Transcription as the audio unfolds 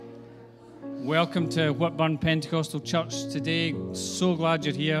Welcome to Whitburn Pentecostal Church today. So glad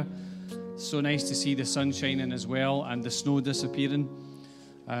you're here. So nice to see the sun shining as well and the snow disappearing.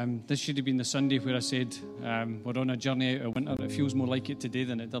 This should have been the Sunday where I said we're on a journey out of winter. It feels more like it today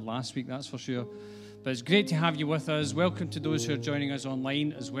than it did last week, that's for sure. But it's great to have you with us. Welcome to those who are joining us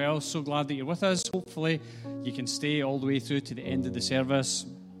online as well. So glad that you're with us. Hopefully you can stay all the way through to the end of the service.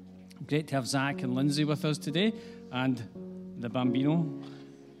 Great to have Zach and Lindsay with us today and the Bambino.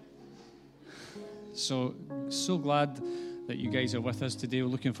 So glad that you guys are with us today. We're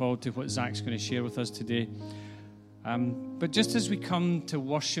looking forward to what Zach's going to share with us today. But just as we come to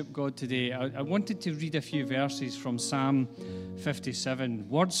worship God today, I wanted to read a few verses from Psalm 57,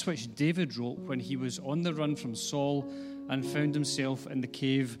 words which David wrote when he was on the run from Saul and found himself in the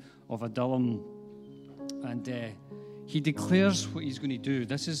cave of Adullam. And he declares what he's going to do.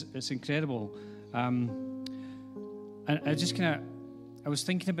 It's incredible. And I was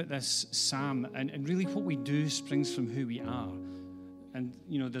thinking about this psalm, and really what we do springs from who we are. And,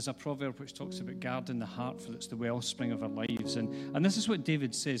 you know, there's a proverb which talks about guarding the heart, for it's the wellspring of our lives. And this is what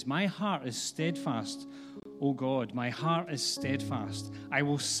David says: my heart is steadfast, O God, my heart is steadfast. I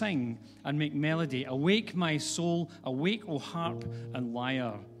will sing and make melody. Awake, my soul, awake, O harp and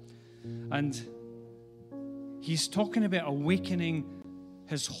lyre. And he's talking about awakening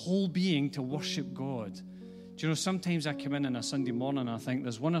his whole being to worship God. Do you know, sometimes I come in on a Sunday morning and I think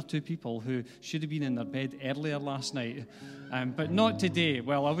there's one or two people who should have been in their bed earlier last night, but not today.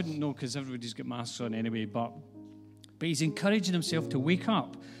 Well, I wouldn't know because everybody's got masks on anyway, but he's encouraging himself to wake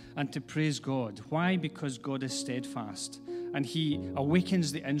up and to praise God. Why? Because God is steadfast and he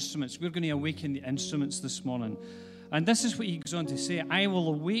awakens the instruments. We're going to awaken the instruments this morning. And this is what he goes on to say: I will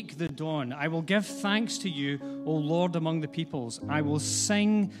awake the dawn. I will give thanks to you, O Lord, among the peoples. I will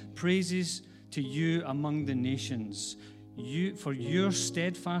sing praises to you among the nations. For your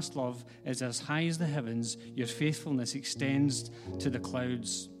steadfast love is as high as the heavens. Your faithfulness extends to the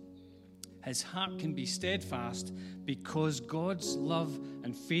clouds. His heart can be steadfast because God's love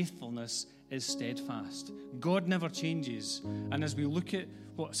and faithfulness is steadfast. God never changes. And as we look at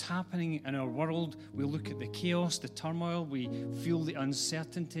what's happening in our world, we look at the chaos, the turmoil, we feel the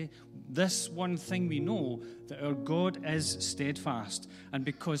uncertainty. This one thing we know, that our God is steadfast. And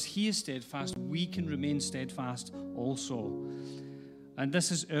because he is steadfast, we can remain steadfast also. And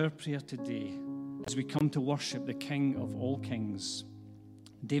this is our prayer today as we come to worship the King of all kings.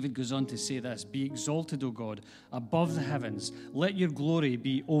 David goes on to say this: be exalted, O God, above the heavens. Let your glory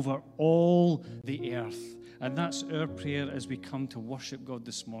be over all the earth. And that's our prayer as we come to worship God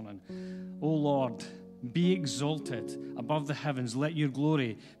this morning. O Lord, be exalted above the heavens. Let your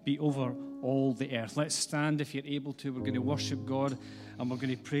glory be over all the earth. Let's stand if you're able to. We're going to worship God and we're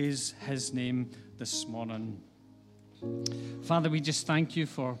going to praise his name this morning. Father, we just thank you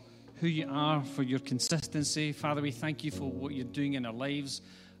for who you are, for your consistency. Father, we thank you for what you're doing in our lives.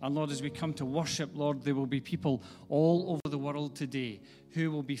 And Lord, as we come to worship, Lord, there will be people all over the world today who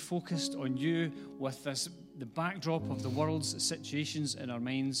will be focused on you with the backdrop of the world's situations in our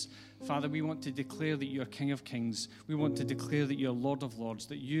minds. Father, we want to declare that you're King of Kings. We want to declare that you're Lord of Lords,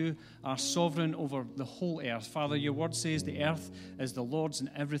 that you are sovereign over the whole earth. Father, your word says the earth is the Lord's and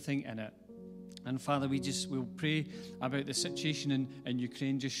everything in it. And Father, we'll pray about the situation in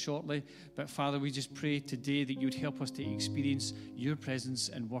Ukraine just shortly. But Father, we just pray today that you would help us to experience your presence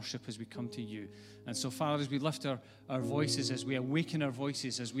and worship as we come to you. And so, Father, as we lift our voices, as we awaken our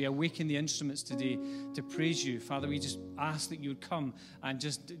voices, as we awaken the instruments today to praise you, Father, we just ask that you would come and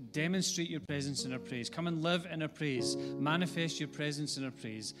just demonstrate your presence in our praise. Come and live in our praise. Manifest your presence in our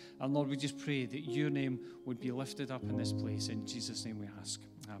praise. And Lord, we just pray that your name would be lifted up in this place. In Jesus' name we ask.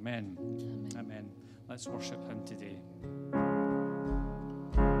 Amen. Amen. Amen. Let's worship him today.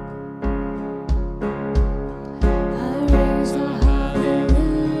 Hallelujah.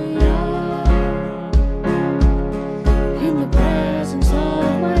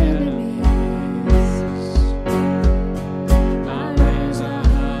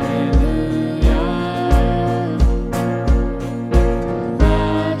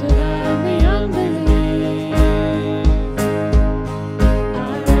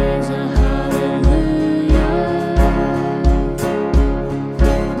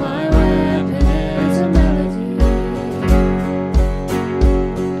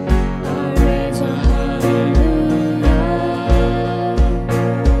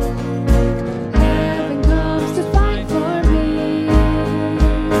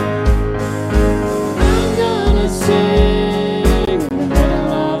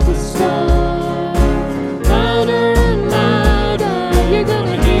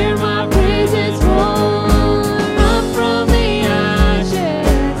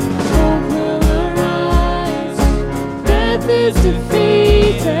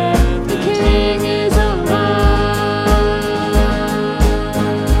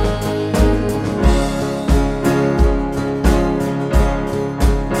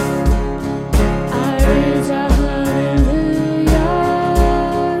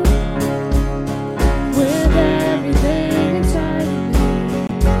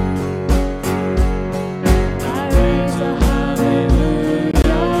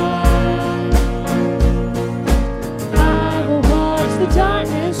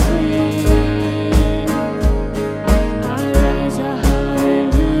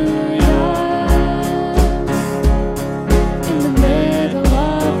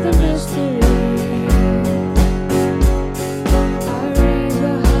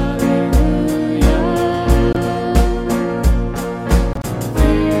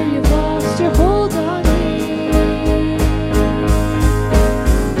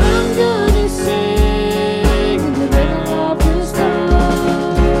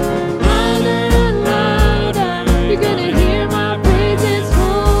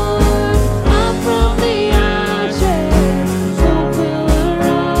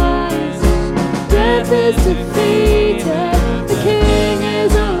 is defeated. The King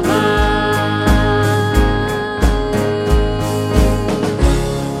is alive.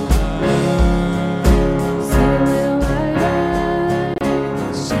 Sing a little louder.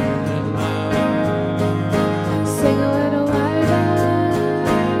 Sing a little louder. Sing a little louder.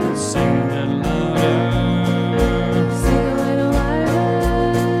 Sing a little louder. Sing a little louder.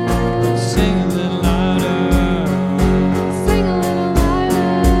 Sing a little louder. Sing a little louder.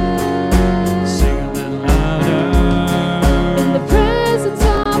 Sing a little louder. In the presence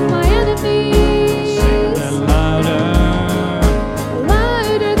of my enemies. Sing a little louder.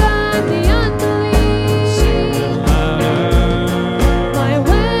 Louder than the unbelief. Sing a little louder. My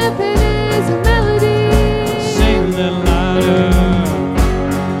weapon is a melody. Sing a little louder.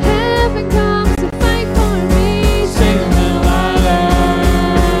 Heaven comes to fight for me. Sing a little louder.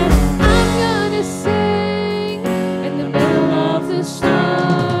 I'm gonna sing in the middle of the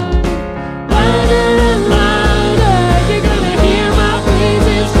storm. Louder and louder, you're gonna hear my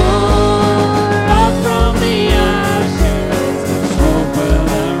praises roar. Up from the ashes, hope will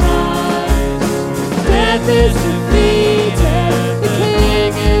arise. Death is defeated, the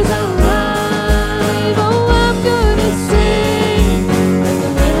King is alive. Oh, I'm gonna sing in the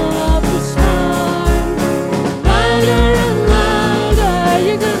middle of the storm. Louder and louder,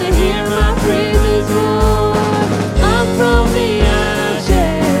 you're gonna hear my praises roar. Up from the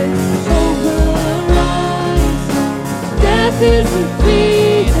ashes, hope will arise. Death is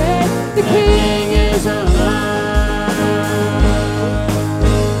defeated, the King is alive.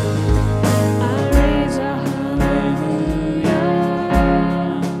 I raise a hallelujah.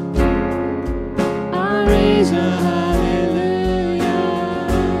 I raise a hallelujah.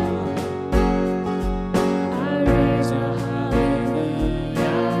 I raise a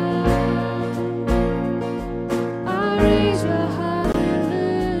hallelujah. I raise a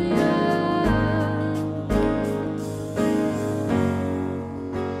hallelujah.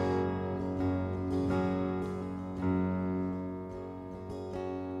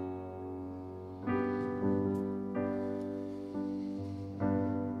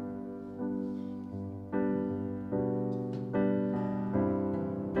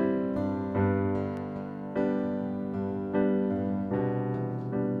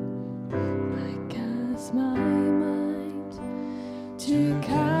 I cast my mind to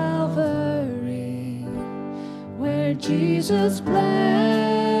Calvary, where Jesus bled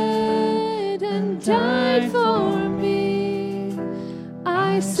and died for me.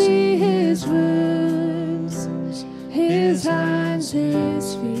 I see his wounds, his hands,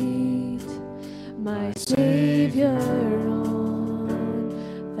 his feet, my Savior on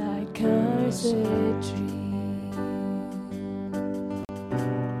that cursed tree.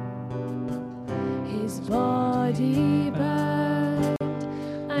 His body bound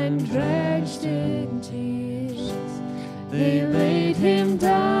and drenched in tears, they laid him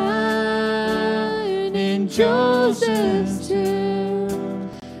down in Joseph's tomb,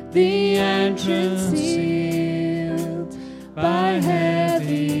 the entrance sealed by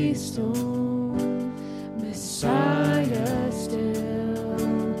heavy stone. Messiah still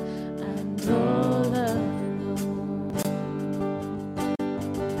and all alone.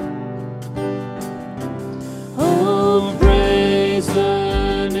 Oh, praise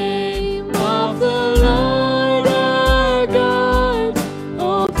the name of the Lord our God.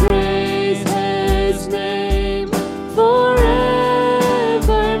 Oh, praise his name forevermore.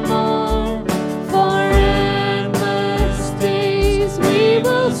 For endless days we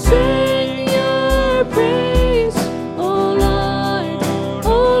will sing your praise. Oh Lord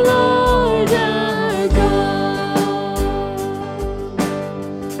our God.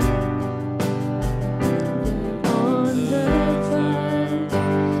 On the third,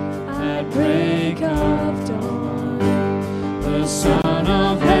 at break of dawn, the Son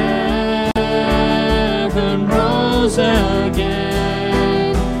of Heaven rose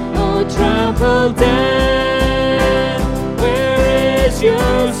again. Oh, trampled death, where is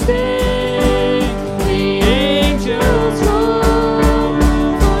your sting? The angels roar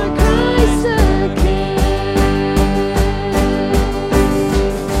for Christ the King.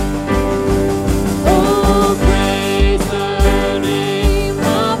 Oh, praise the name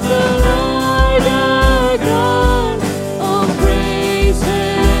of the Lord our God. Oh, praise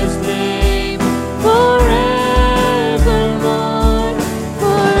his name forevermore.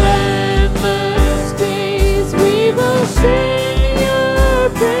 For endless days we will sing your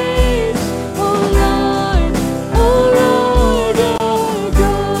praise.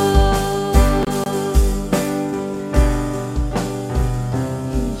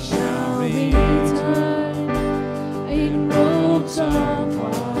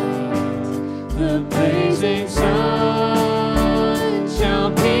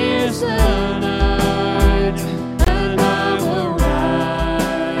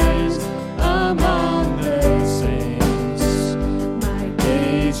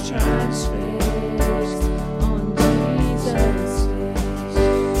 is transfixed on Jesus' face.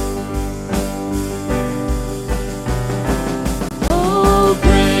 Oh,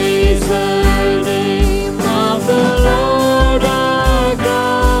 praise the name of the Lord our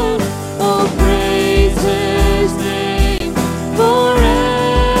God. Oh, praise His name forevermore.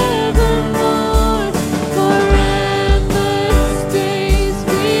 For endless days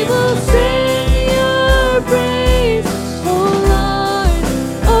we will sing Your praise, O Lord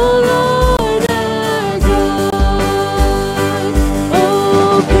our God.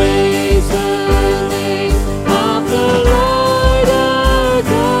 Oh, praise the name of the Lord our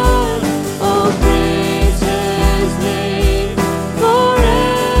God. Oh, praise His name forevermore.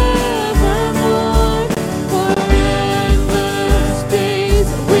 For endless days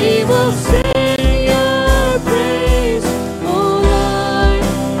we will sing Your praise, O Lord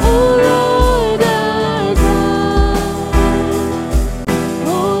our God. O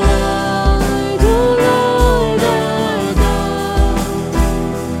Lord our God.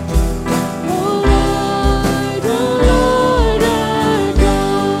 O Lord our God.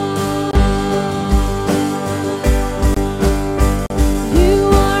 You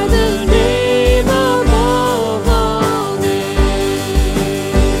are the name above all names.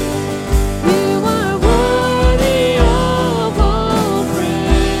 You are worthy of all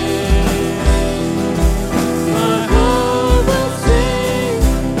praise. My heart will sing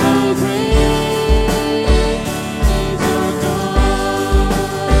how great is our God.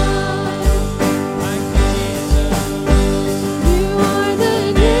 You are the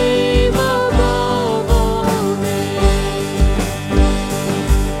name above all names.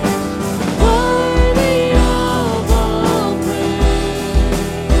 Worthy of all praise.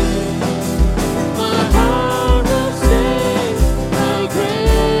 My heart will sing how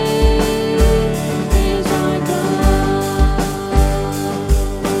great is our God.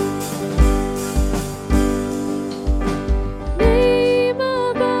 Name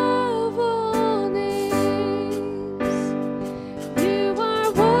above all names. You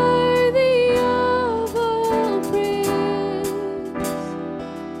are worthy of all praise.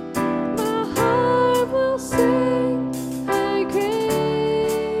 My heart will sing how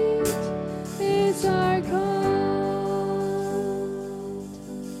great is our God.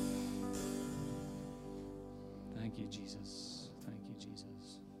 Thank you, Jesus. Thank you,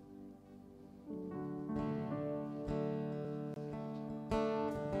 Jesus.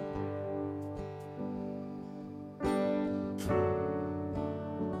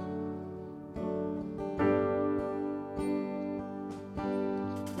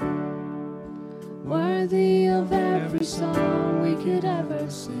 Worthy of every song we could ever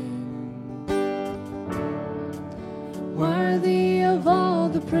sing. Worthy of all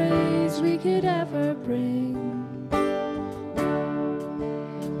the praise we could ever bring.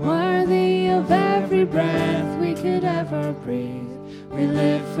 Worthy of every breath we could ever breathe. We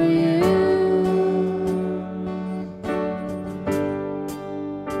live for You.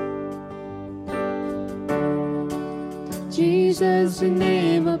 Jesus, the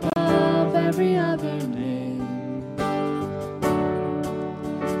name above every other name.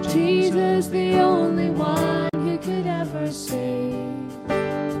 Jesus, the only one who could ever save.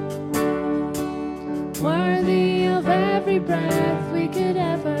 Worthy of every breath we could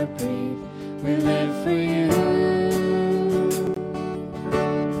ever breathe. We live for You.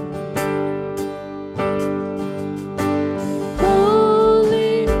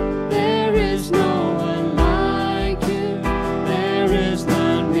 Holy, there is no one like You. There is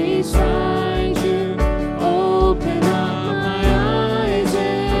none beside You. Open up my eyes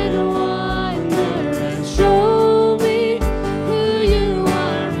in wonder and show me who You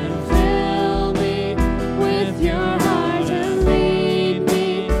are, and fill me with Your heart and lead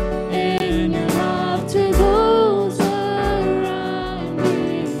me in Your love to those around me.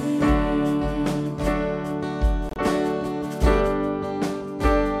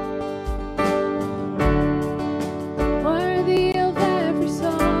 Worthy of every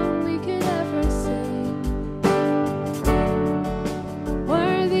song we could ever sing.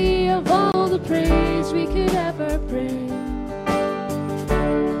 Worthy of all the praise we could ever bring.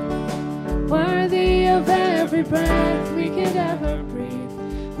 Worthy of every breath we could ever breathe.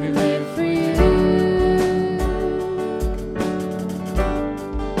 We live for You.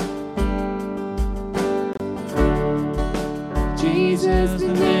 Jesus, the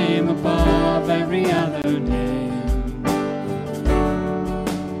name above every other name.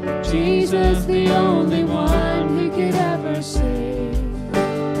 Jesus, the only one who could ever save.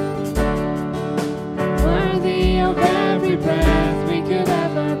 Worthy of every breath we could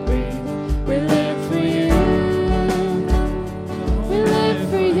ever breathe. We live for You. We live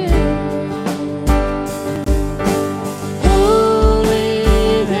for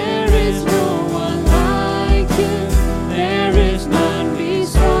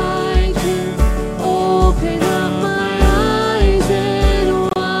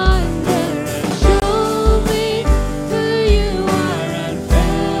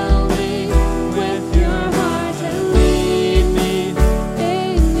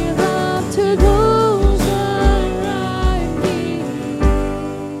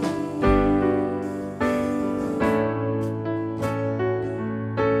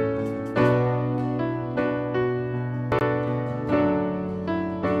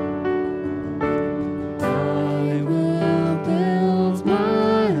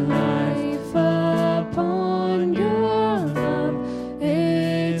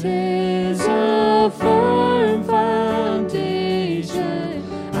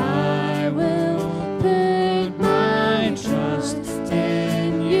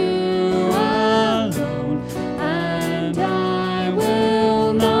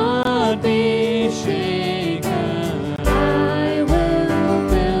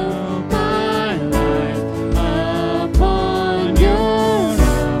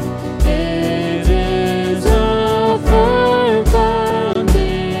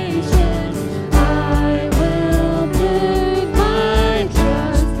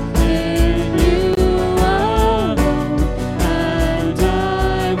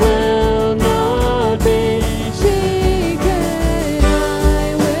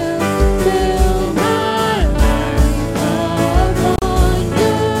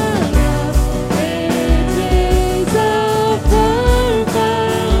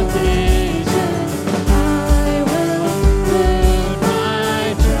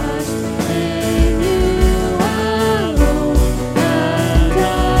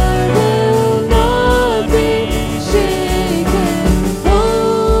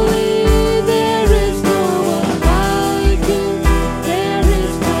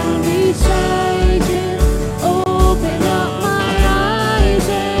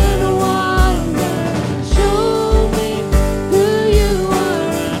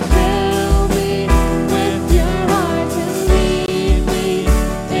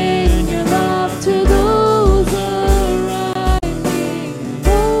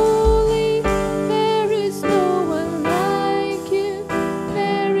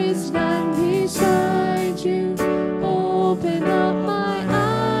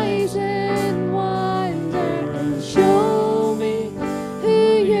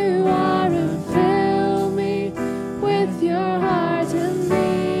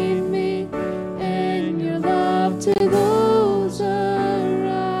to those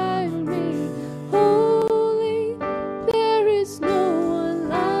around me. Holy, there is no one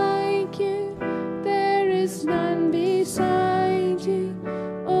like you. There is none beside you.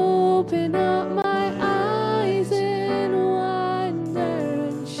 Open up my eyes in wonder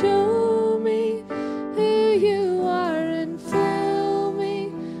and show me who you are and fill me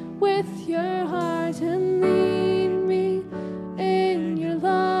with your heart and lead me in your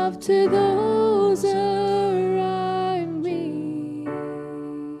love to those around me.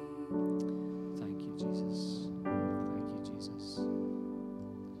 Thank you, Jesus. Thank you, Jesus.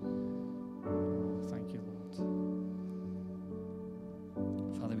 Oh, thank you, Lord.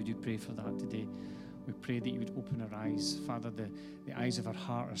 Father, we do pray for that today. We pray that you would open our eyes, Father, the eyes of our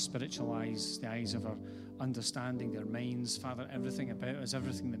heart, our spiritual eyes, the eyes of our understanding, their minds, Father, everything about us,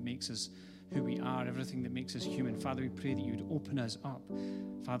 everything that makes us who we are, everything that makes us human. Father, we pray that you would open us up,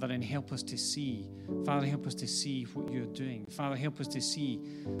 Father, and help us to see. Father, help us to see what you're doing. Father, help us to see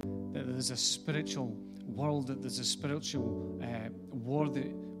that there's a spiritual world, that there's a spiritual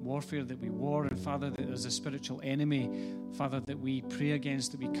warfare that we war, and Father, that there's a spiritual enemy, Father, that we pray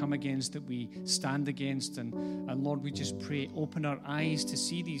against, that we come against, that we stand against. And Lord, we just pray, open our eyes to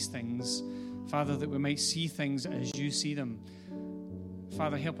see these things, Father, that we might see things as you see them.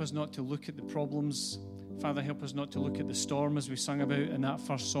 Father, help us not to look at the problems. Father, help us not to look at the storm as we sung about in that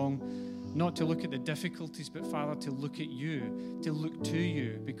first song, not to look at the difficulties, but Father, to look at you, to look to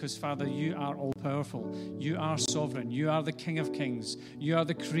you, because Father, you are all-powerful. You are sovereign. You are the King of Kings. You are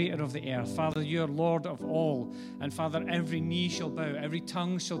the creator of the earth. Father, you are Lord of all. And Father, every knee shall bow, every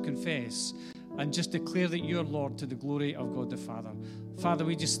tongue shall confess, and just declare that you are Lord to the glory of God the Father. Father,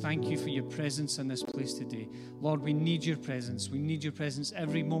 we just thank you for your presence in this place today. Lord, we need your presence. We need your presence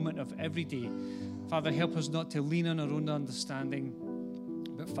every moment of every day. Father, help us not to lean on our own understanding,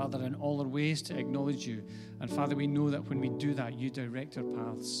 but Father, in all our ways to acknowledge you. And Father, we know that when we do that, you direct our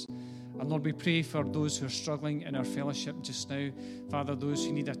paths. And Lord, we pray for those who are struggling in our fellowship just now. Father, those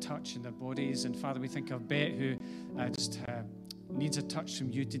who need a touch in their bodies. And Father, we think of Bet, who needs a touch from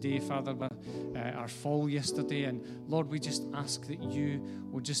you today, Father, with our fall yesterday. And Lord, we just ask that you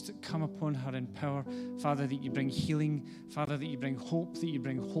will just come upon her in power. Father, that you bring healing. Father, that you bring hope, that you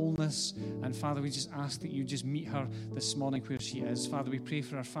bring wholeness. And Father, we just ask that you just meet her this morning where she is. Father, we pray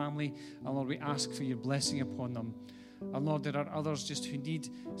for our family. And Lord, we ask for your blessing upon them. And Lord, there are others just who need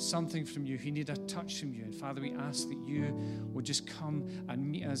something from you, who need a touch from you. And Father, we ask that you will just come and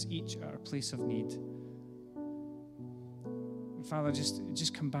meet us each at our place of need. Father,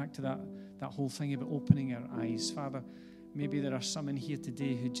 just come back to that whole thing about opening our eyes. Father, maybe there are some in here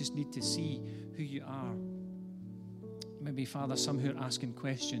today who just need to see who you are. Maybe, Father, some who are asking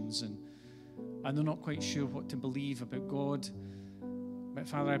questions and they're not quite sure what to believe about God. But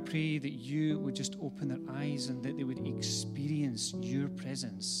Father, I pray that you would just open their eyes and that they would experience your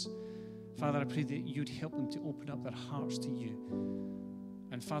presence. Father, I pray that you'd help them to open up their hearts to you.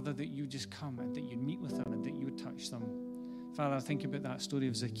 And Father, that you just come and that you'd meet with them and that you would touch them. Father, I think about that story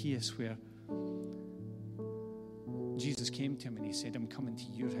of Zacchaeus where Jesus came to him and he said, I'm coming to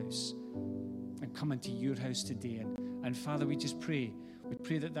your house. I'm coming to your house today. And Father, we just pray. We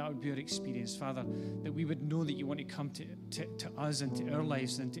pray that that would be our experience, Father, that we would know that you want to come to us and to our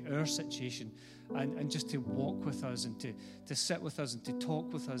lives and to our situation and just to walk with us and to sit with us and to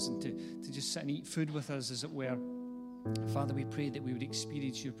talk with us and to just sit and eat food with us, as it were. Father, we pray that we would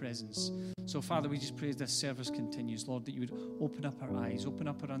experience your presence. So, Father, we just pray as this service continues, Lord, that you would open up our eyes, open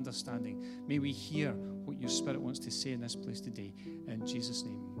up our understanding. May we hear what your Spirit wants to say in this place today. In Jesus'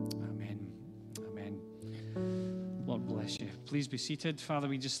 name, amen. Amen. Lord bless you. Please be seated. Father,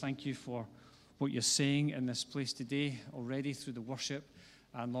 we just thank you for what you're saying in this place today already through the worship.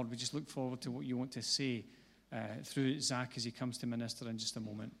 And Lord, we just look forward to what you want to say through Zach as he comes to minister in just a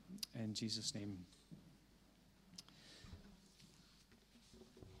moment. In Jesus' name.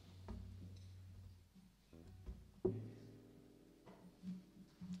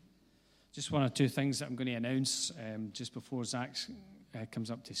 Just one or two things that I'm going to announce just before Zach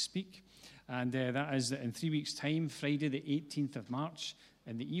comes up to speak. And that is that in 3 weeks' time, Friday the 18th of March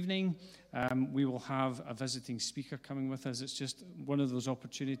in the evening, we will have a visiting speaker coming with us. It's just one of those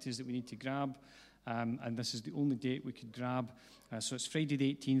opportunities that we need to grab. And this is the only date we could grab. So it's Friday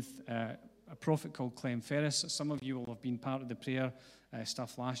the 18th, a prophet called Clem Ferris. Some of you will have been part of the prayer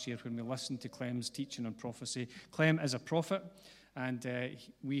stuff last year when we listened to Clem's teaching on prophecy. Clem is a prophet. And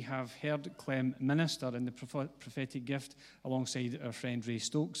we have heard Clem minister in the prophetic gift alongside our friend Ray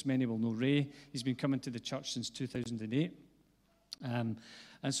Stokes. Many will know Ray. He's been coming to the church since 2008.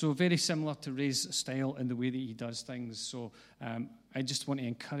 And so very similar to Ray's style in the way that he does things. So I just want to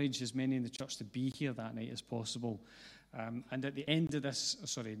encourage as many in the church to be here that night as possible. And at the end of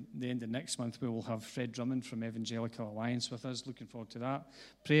the end of next month, we will have Fred Drummond from Evangelical Alliance with us. Looking forward to that.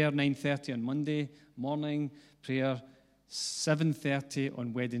 Prayer 9:30 on Monday morning. Prayer 7:30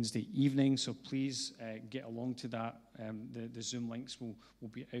 on Wednesday evening. So please get along to that. The Zoom links will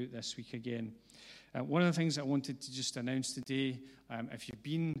be out this week again. One of the things I wanted to just announce today, if you've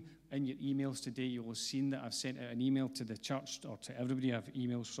been in your emails today, you will have seen that I've sent out an email to the church, or to everybody I have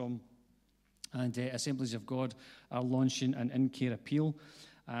emails from. And Assemblies of God are launching an in-care appeal.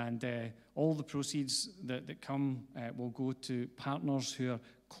 And all the proceeds that come will go to partners who are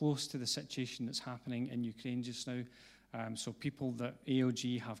close to the situation that's happening in Ukraine just now. So people that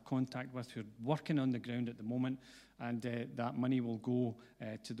AOG have contact with who are working on the ground at the moment, and that money will go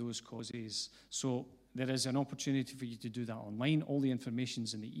to those causes. So there is an opportunity for you to do that online. All the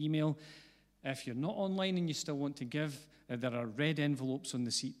information's in the email. If you're not online and you still want to give, there are red envelopes on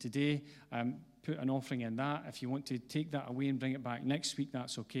the seat today. Put an offering in that. If you want to take that away and bring it back next week,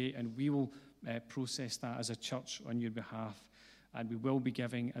 that's okay. And we will process that as a church on your behalf. And we will be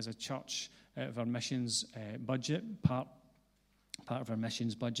giving as a church out of our missions budget, part of our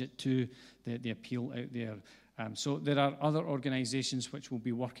missions budget, to the appeal out there. So there are other organisations which will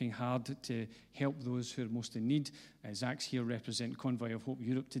be working hard to help those who are most in need. Zach's here representing Convoy of Hope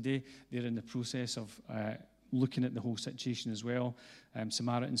Europe today. They're in the process of looking at the whole situation as well.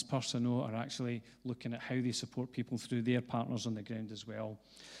 Samaritan's Purse, I know, are actually looking at how they support people through their partners on the ground as well.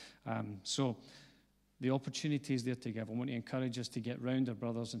 So the opportunity is there to give. I want to encourage us to get round our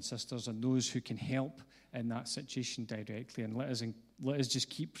brothers and sisters and those who can help in that situation directly, and let us just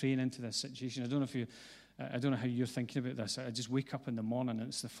keep praying into this situation. I don't know how you're thinking about this. I just wake up in the morning and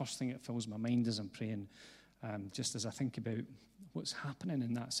it's the first thing that fills my mind as I'm praying, just as I think about what's happening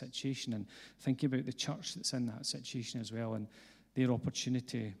in that situation and thinking about the church that's in that situation as well, and their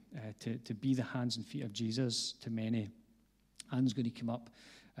opportunity to be the hands and feet of Jesus to many. Anne's going to come up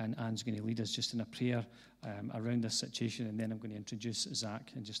and Anne's going to lead us just in a prayer around this situation, and then I'm going to introduce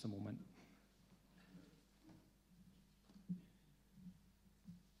Zach in just a moment.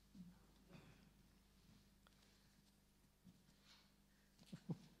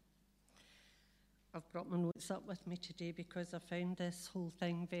 I've brought my notes up with me today because I found this whole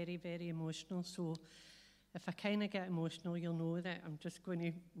thing very, very emotional. So if I kind of get emotional, you'll know that I'm just going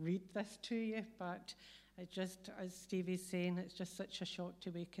to read this to you. But it just, as Stevie's saying, it's just such a shock to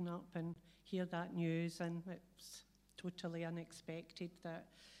waking up and hear that news. And it's totally unexpected that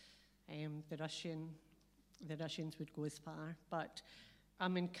the Russians would go as far. But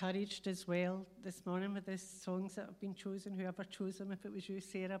I'm encouraged as well this morning with the songs that have been chosen, whoever chose them, if it was you,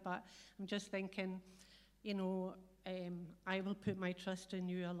 Sarah. But I'm just thinking, I will put my trust in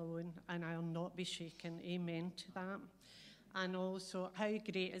you alone and I'll not be shaken. Amen to that. And also, how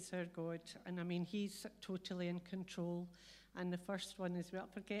great is our God? And I mean, he's totally in control. And the first one is, well,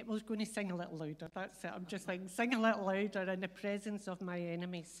 I was going to sing a little louder. That's it. I'm just like, sing a little louder in the presence of my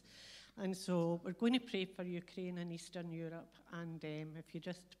enemies. And so we're going to pray for Ukraine and Eastern Europe. And if you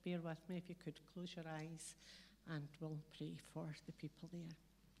just bear with me, if you could close your eyes, and we'll pray for the people there.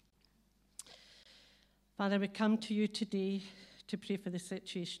 Father, we come to you today to pray for the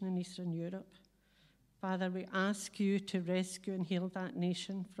situation in Eastern Europe. Father, we ask you to rescue and heal that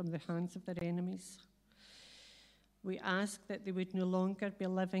nation from the hands of their enemies. We ask that they would no longer be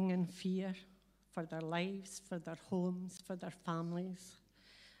living in fear for their lives, for their homes, for their families.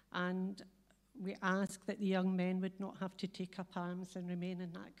 And we ask that the young men would not have to take up arms and remain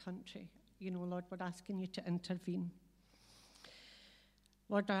in that country. Lord, we're asking you to intervene.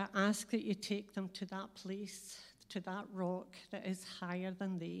 Lord, I ask that you take them to that place, to that rock that is higher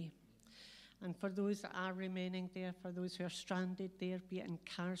than they. And for those that are remaining there, for those who are stranded there, be it in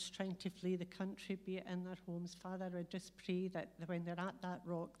cars trying to flee the country, be it in their homes, Father, I just pray that when they're at that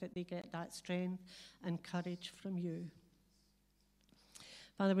rock, that they get that strength and courage from you.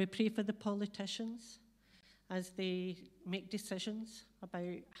 Father, we pray for the politicians as they make decisions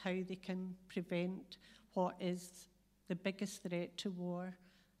about how they can prevent what is the biggest threat to war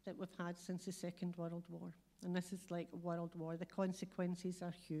that we've had since the Second World War. And this is like a world war. The consequences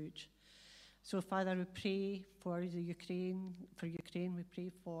are huge. So, Father, we pray for Ukraine. We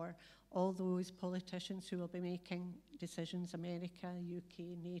pray for all those politicians who will be making decisions, America,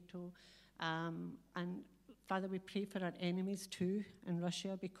 UK, NATO, and Father, we pray for our enemies too in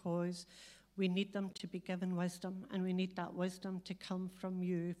Russia, because we need them to be given wisdom, and we need that wisdom to come from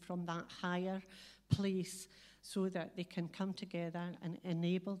you, from that higher place, so that they can come together and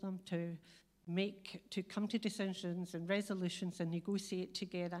enable them to to come to decisions and resolutions and negotiate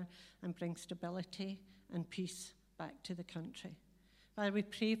together and bring stability and peace back to the country. Father, we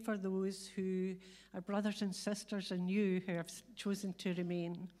pray for those who are brothers and sisters in you who have chosen to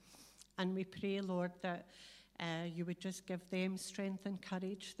remain. And we pray, Lord, that you would just give them strength and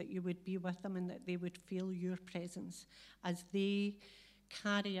courage, that you would be with them and that they would feel your presence as they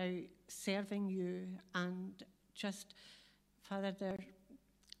carry out serving you. And just, Father,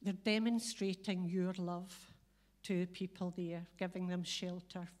 they're demonstrating your love to people there, giving them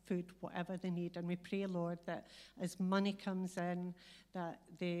shelter, food, whatever they need. And we pray, Lord, that as money comes in, that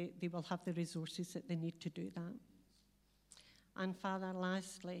they will have the resources that they need to do that. And Father,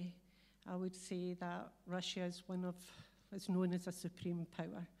 lastly, I would say that Russia is known as a supreme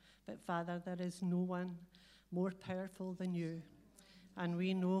power. But Father, there is no one more powerful than you. And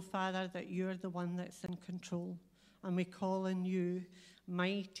we know, Father, that you're the one that's in control. And we call on you,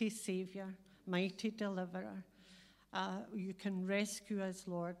 mighty Savior, mighty deliverer. You can rescue us,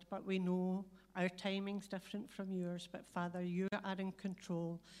 Lord, but we know our timing's different from yours. But Father, you are in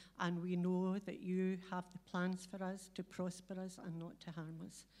control, and we know that you have the plans for us to prosper us and not to harm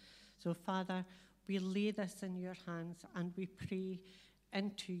us. So, Father, we lay this in your hands, and we pray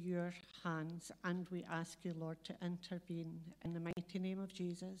into your hands, and we ask you, Lord, to intervene in the mighty name of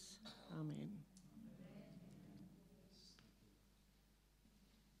Jesus. Amen.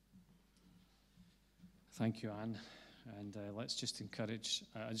 Thank you, Anne. And let's just encourage,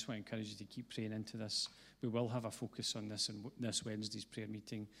 I just want to encourage you to keep praying into this. We will have a focus on this in this Wednesday's prayer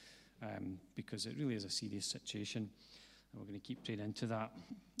meeting because it really is a serious situation. And we're going to keep praying into that.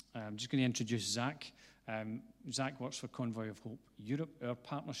 I'm just going to introduce Zach. Zach works for Convoy of Hope Europe. Our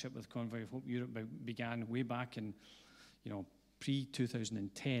partnership with Convoy of Hope Europe began way back in,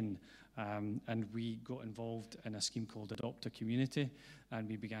 pre-2010. And we got involved in a scheme called Adopt a Community, and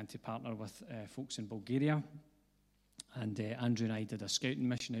we began to partner with folks in Bulgaria. And Andrew and I did a scouting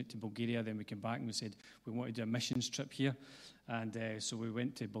mission out to Bulgaria. Then we came back and we said, we want to do a missions trip here. And so we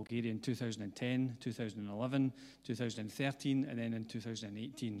went to Bulgaria in 2010, 2011, 2013, and then in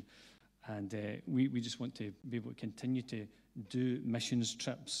 2018. And we just want to be able to continue to do missions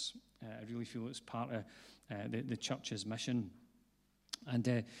trips. I really feel it's part of the church's mission.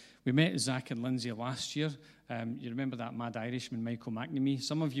 And we met Zach and Lindsay last year. You remember that mad Irishman, Michael McNamee?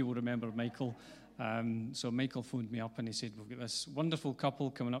 Some of you will remember Michael. So Michael phoned me up and he said, we've got this wonderful couple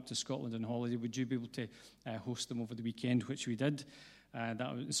coming up to Scotland on holiday. Would you be able to host them over the weekend, which we did.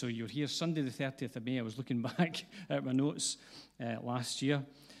 So you're here Sunday the 30th of May. I was looking back at my notes last year.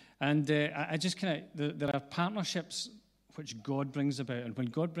 And I just there are partnerships which God brings about. And when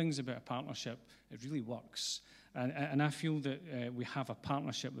God brings about a partnership, it really works. And I feel that we have a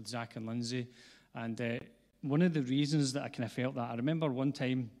partnership with Zach and Lindsay. And one of the reasons that I kind of felt that, I remember one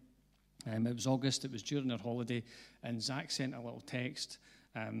time, it was August, it was during their holiday, and Zach sent a little text,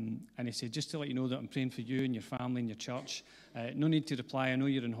 and he said, just to let you know that I'm praying for you and your family and your church. No need to reply, I know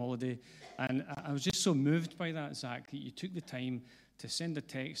you're on holiday. And I was just so moved by that, Zach, that you took the time to send a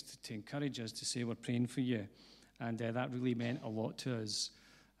text to encourage us to say we're praying for you. And that really meant a lot to us.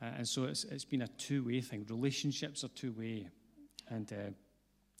 And so it's been a two-way thing. Relationships are two-way. And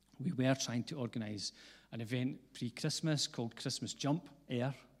we were trying to organise an event pre-Christmas called Christmas Jump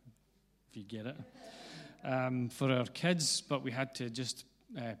Air, if you get it, for our kids, but we had to just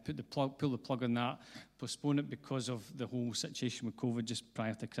pull the plug on that, postpone it because of the whole situation with COVID just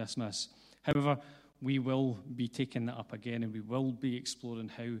prior to Christmas. However, we will be taking that up again, and we will be exploring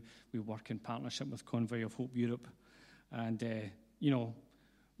how we work in partnership with Convoy of Hope Europe. And,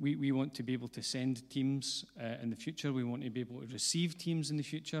 we want to be able to send teams in the future. We want to be able to receive teams in the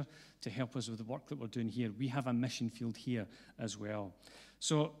future to help us with the work that we're doing here. We have a mission field here as well.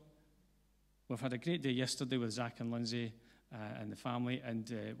 So we've had a great day yesterday with Zach and Lindsay and the family,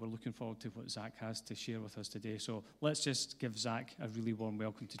 and we're looking forward to what Zach has to share with us today. So let's just give Zach a really warm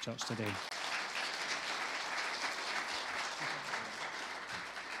welcome to church today.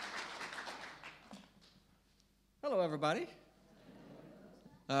 Hello, everybody.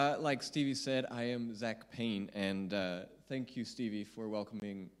 Like Stevie said, I am Zach Payne, and thank you, Stevie, for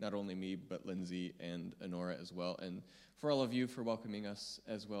welcoming not only me, but Lindsay and Honora as well, and for all of you for welcoming us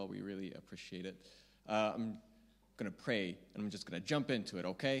as well. We really appreciate it. I'm going to pray, and I'm just going to jump into it,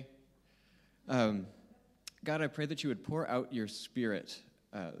 okay? God, I pray that you would pour out your Spirit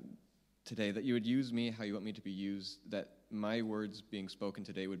today, that you would use me how you want me to be used, that my words being spoken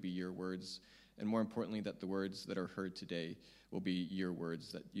today would be your words, and more importantly, that the words that are heard today will be your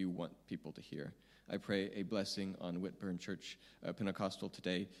words that you want people to hear. I pray a blessing on Whitburn Church Pentecostal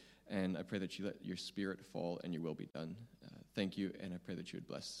today, and I pray that you let your Spirit fall and your will be done. Thank you, and I pray that you would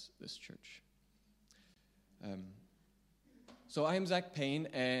bless this church. So I am Zach Payne,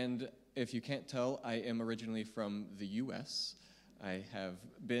 and if you can't tell, I am originally from the U.S. I have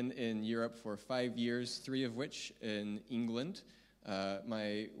been in Europe for 5 years, 3 of which in England.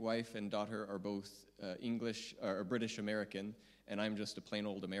 My wife and daughter are both English or British American, and I'm just a plain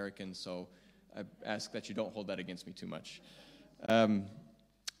old American, so I ask that you don't hold that against me too much.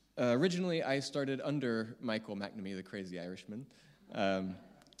 Originally, I started under Michael McNamee, the crazy Irishman,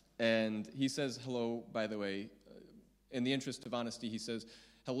 and he says hello, by the way. In the interest of honesty, he says,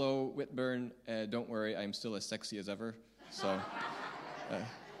 "Hello, Whitburn, don't worry, I'm still as sexy as ever." So,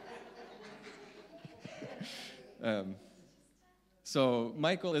 so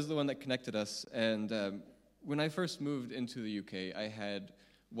Michael is the one that connected us, and when I first moved into the UK, I had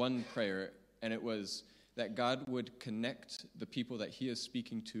one prayer, and it was that God would connect the people that he is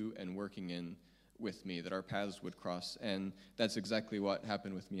speaking to and working in with me, that our paths would cross, and that's exactly what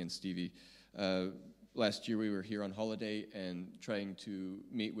happened with me and Stevie. Last year we were here on holiday and trying to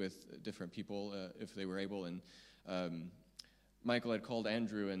meet with different people if they were able, and Michael had called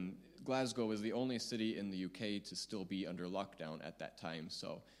Andrew, and Glasgow was the only city in the UK to still be under lockdown at that time,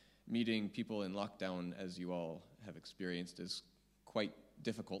 so meeting people in lockdown, as you all have experienced, is quite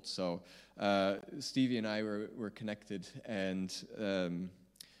difficult. So Stevie and I were connected, and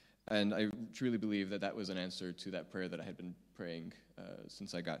I truly believe that was an answer to that prayer that I had been praying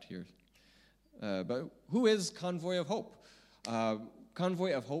since I got here. But who is Convoy of Hope?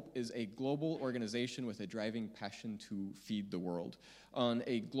 Convoy of Hope is a global organization with a driving passion to feed the world. On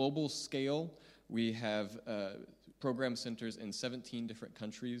a global scale, we have program centers in 17 different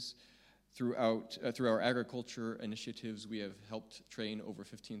countries. Through our agriculture initiatives, we have helped train over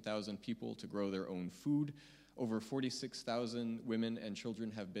 15,000 people to grow their own food. Over 46,000 women and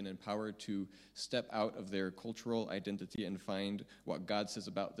children have been empowered to step out of their cultural identity and find what God says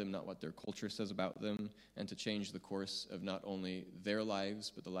about them, not what their culture says about them, and to change the course of not only their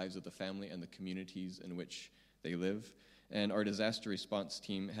lives, but the lives of the family and the communities in which they live. And our disaster response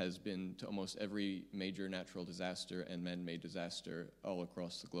team has been to almost every major natural disaster and man-made disaster all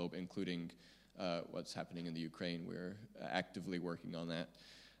across the globe, including what's happening in the Ukraine. We're actively working on that.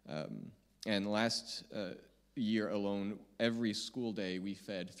 And last year alone, every school day, we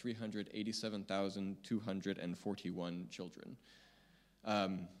fed 387,241 children.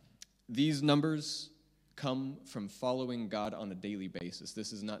 These numbers come from following God on a daily basis.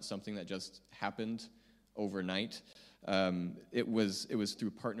 This is not something that just happened overnight. It was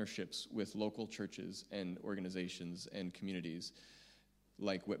through partnerships with local churches and organizations and communities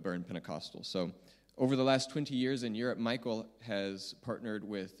like Whitburn Pentecostal. So over the last 20 years in Europe, Michael has partnered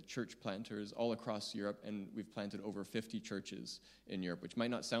with church planters all across Europe, and we've planted over 50 churches in Europe, which might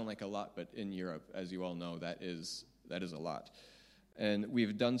not sound like a lot, but in Europe, as you all know, that is a lot. And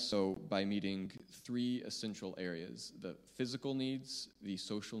we've done so by meeting 3 essential areas: the physical needs, the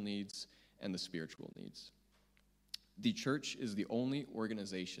social needs, and the spiritual needs. The church is the only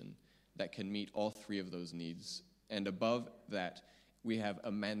organization that can meet all 3 of those needs, and above that, we have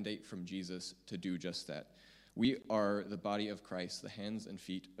a mandate from Jesus to do just that. We are the body of Christ, the hands and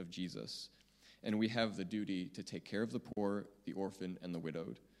feet of Jesus, and we have the duty to take care of the poor, the orphan, and the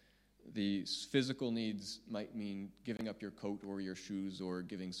widowed. The physical needs might mean giving up your coat or your shoes or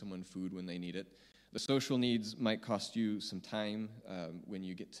giving someone food when they need it. The social needs might cost you some time when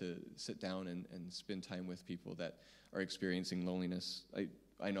you get to sit down and spend time with people that are experiencing loneliness.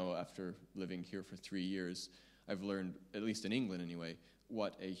 I know after living here for 3 years, I've learned, at least in England anyway,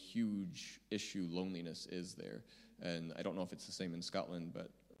 what a huge issue loneliness is there. And I don't know if it's the same in Scotland,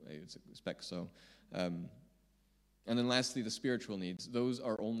 but I expect so. And then lastly, the spiritual needs. Those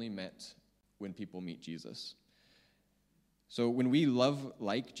are only met when people meet Jesus. So when we love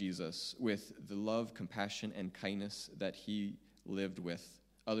like Jesus with the love, compassion, and kindness that he lived with,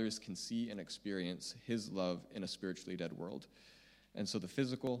 others can see and experience his love in a spiritually dead world. And so the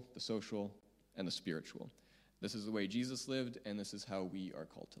physical, the social, and the spiritual. This is the way Jesus lived, and this is how we are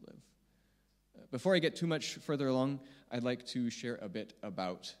called to live. Before I get too much further along, I'd like to share a bit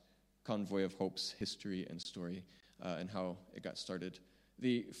about Convoy of Hope's history and story and how it got started.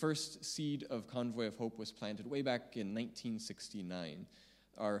 The first seed of Convoy of Hope was planted way back in 1969.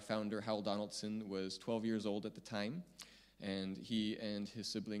 Our founder, Hal Donaldson, was 12 years old at the time, and he and his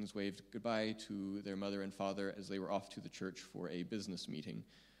siblings waved goodbye to their mother and father as they were off to the church for a business meeting,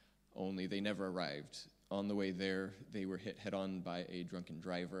 only they never arrived. On the way there, they were hit head-on by a drunken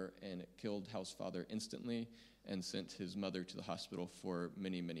driver, and it killed Hal's father instantly and sent his mother to the hospital for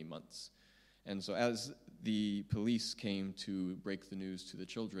many, many months. And so as the police came to break the news to the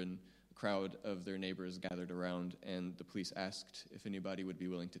children, crowd of their neighbors gathered around, and the police asked if anybody would be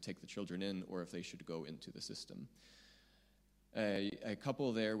willing to take the children in or if they should go into the system. A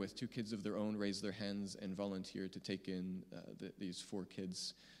couple there with 2 kids of their own raised their hands and volunteered to take in these 4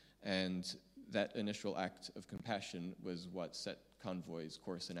 kids, and that initial act of compassion was what set Convoy's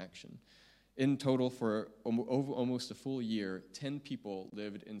course in action. In total, for almost a full year, 10 people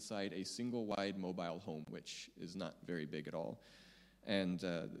lived inside a single wide mobile home, which is not very big at all. And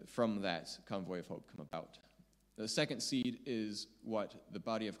from that, Convoy of Hope come about. The second seed is what the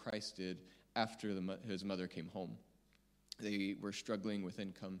body of Christ did after his mother came home. They were struggling with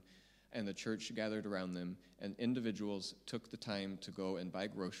income, and the church gathered around them, and individuals took the time to go and buy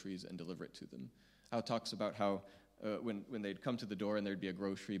groceries and deliver it to them. Hal talks about how when they'd come to the door and there'd be a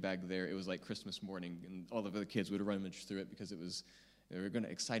grocery bag there, it was like Christmas morning, and all of the kids would rummage through it because they were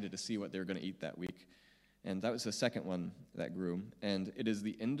excited to see what they were going to eat that week. And that was the second one that grew. And it is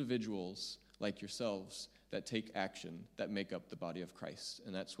the individuals like yourselves that take action that make up the body of Christ,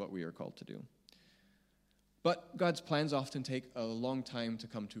 and that's what we are called to do. But God's plans often take a long time to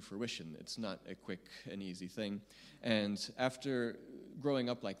come to fruition. It's not a quick and easy thing. And after growing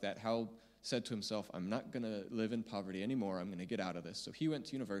up like that, Hal said to himself, I'm not going to live in poverty anymore. I'm going to get out of this. So he went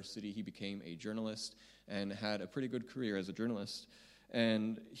to university. He became a journalist and had a pretty good career as a journalist.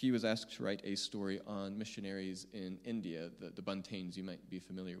 And he was asked to write a story on missionaries in India, the Buntains. You might be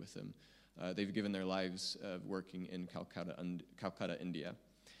familiar with them. They've given their lives working in Calcutta, India.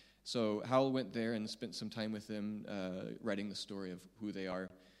 So Hal went there and spent some time with them, writing the story of who they are.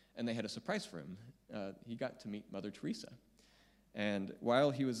 And they had a surprise for him. He got to meet Mother Teresa. And while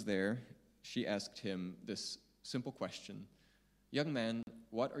he was there, she asked him this simple question, young man,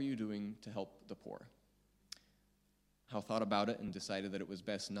 what are you doing to help the poor? Hal thought about it and decided that it was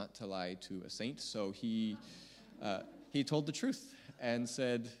best not to lie to a saint, so he told the truth and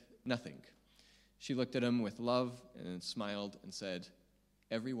said nothing. She looked at him with love and smiled and said,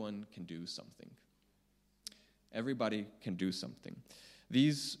 everyone can do something. Everybody can do something.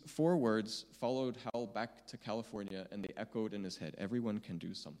 These 4 words followed Hal back to California, and they echoed in his head, everyone can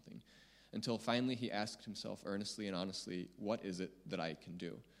do something, until finally he asked himself earnestly and honestly, what is it that I can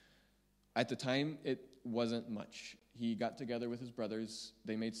do? At the time, it wasn't much. He got together with his brothers,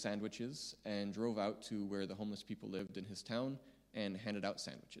 they made sandwiches, and drove out to where the homeless people lived in his town and handed out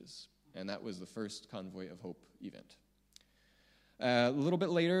sandwiches. And that was the first Convoy of Hope event. A little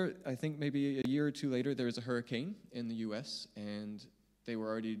bit later, I think maybe a year or 2 later, there was a hurricane in the U.S., and they were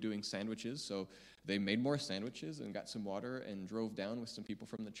already doing sandwiches, so they made more sandwiches and got some water and drove down with some people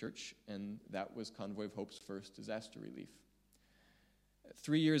from the church, and that was Convoy of Hope's first disaster relief.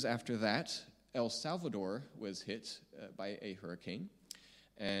 3 years after that, El Salvador was hit by a hurricane,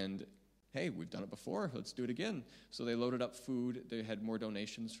 and hey, we've done it before, let's do it again. So they loaded up food, they had more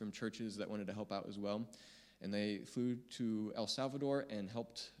donations from churches that wanted to help out as well, and they flew to El Salvador and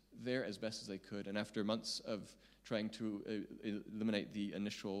helped there as best as they could, and after months of trying to eliminate the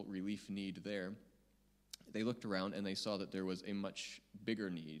initial relief need there, they looked around and they saw that there was a much bigger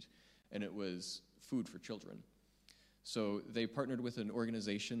need, and it was food for children. So they partnered with an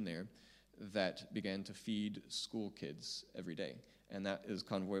organization there that began to feed school kids every day, and that is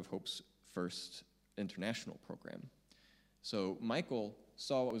Convoy of Hope's first international program. So Michael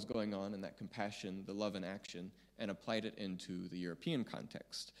saw what was going on in that compassion, the love in action, and applied it into the European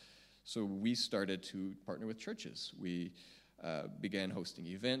context. So we started to partner with churches. We began hosting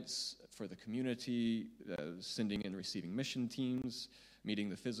events for the community, sending and receiving mission teams, meeting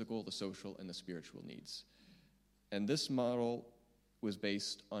the physical, the social, and the spiritual needs. And this model was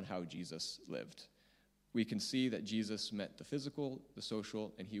based on how Jesus lived. We can see that Jesus met the physical, the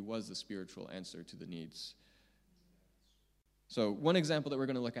social, and he was the spiritual answer to the needs. So one example that we're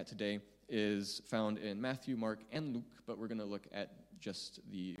going to look at today is found in Matthew, Mark, and Luke, but we're going to look at just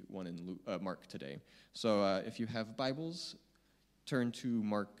the one in Mark today. So if you have Bibles, turn to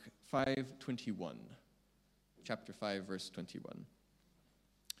Mark 5:21, chapter 5, verse 21.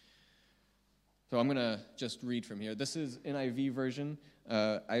 So I'm going to just read from here. This is NIV version.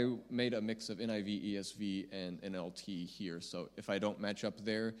 I made a mix of NIV, ESV, and NLT here, so if I don't match up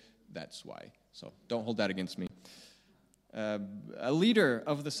there, that's why. So don't hold that against me. A leader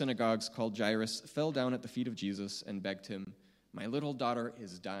of the synagogues called Jairus fell down at the feet of Jesus and begged him, "My little daughter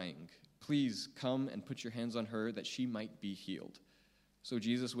is dying. Please come and put your hands on her that she might be healed." So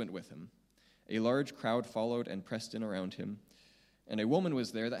Jesus went with him. A large crowd followed and pressed in around him. And a woman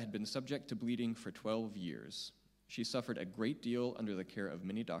was there that had been subject to bleeding for 12 years. She suffered a great deal under the care of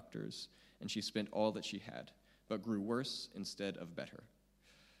many doctors, and she spent all that she had, but grew worse instead of better.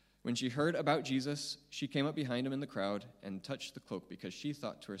 When she heard about Jesus, she came up behind him in the crowd and touched the cloak because she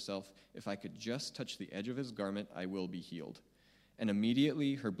thought to herself, if I could just touch the edge of his garment, I will be healed. And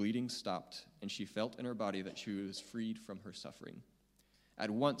immediately her bleeding stopped, and she felt in her body that she was freed from her suffering. At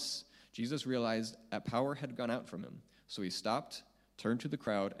once, Jesus realized that power had gone out from him. So he stopped, turned to the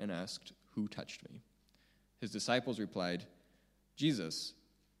crowd, and asked, who touched me? His disciples replied, Jesus,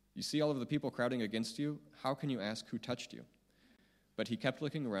 you see all of the people crowding against you? How can you ask who touched you? But he kept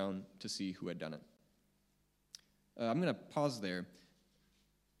looking around to see who had done it. I'm going to pause there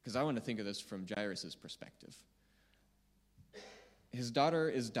because I want to think of this from Jairus' perspective. His daughter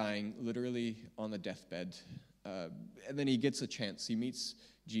is dying, literally on the deathbed, and then he gets a chance. He meets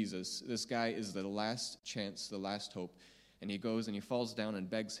Jesus. This guy is the last chance, the last hope, and he goes and he falls down and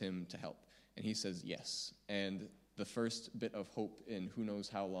begs him to help, and he says yes. And the first bit of hope in who knows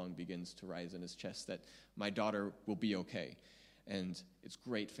how long begins to rise in his chest that my daughter will be okay. And it's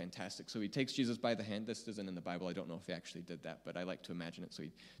great, fantastic. So he takes Jesus by the hand. This isn't in the Bible. I don't know if he actually did that, but I like to imagine it. So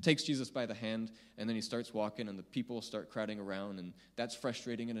he takes Jesus by the hand, and then he starts walking, and the people start crowding around, and that's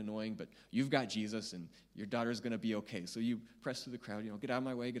frustrating and annoying, but you've got Jesus, and your daughter's going to be okay. So you press through the crowd, get out of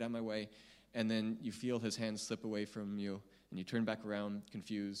my way, get out of my way. And then you feel his hand slip away from you, and you turn back around,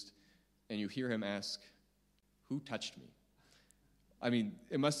 confused, and you hear him ask, who touched me? I mean,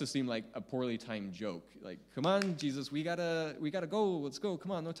 it must have seemed like a poorly timed joke. Like, come on, Jesus, we gotta go. Let's go.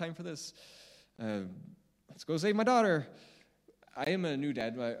 Come on, no time for this. Let's go save my daughter. I am a new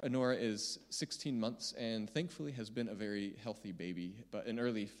dad. Honora is 16 months and thankfully has been a very healthy baby. But in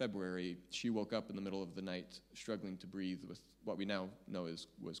early February, she woke up in the middle of the night struggling to breathe with what we now know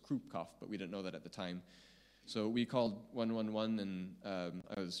was croup cough, but we didn't know that at the time. So we called 111, and I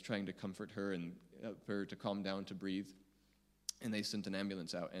was trying to comfort her and help her to calm down, to breathe. And they sent an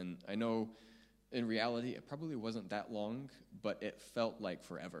ambulance out. And I know in reality it probably wasn't that long, but it felt like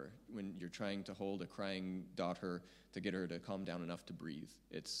forever when you're trying to hold a crying daughter to get her to calm down enough to breathe.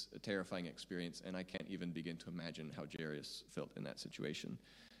 It's a terrifying experience, and I can't even begin to imagine how Jairus felt in that situation.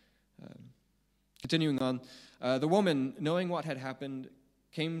 Continuing on, the woman, knowing what had happened,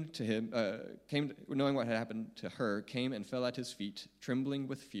 came to her, came and fell at his feet, trembling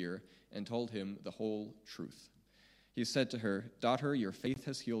with fear, and told him the whole truth. He said to her, daughter, your faith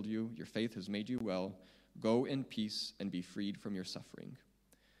has healed you. Your faith has made you well. Go in peace and be freed from your suffering.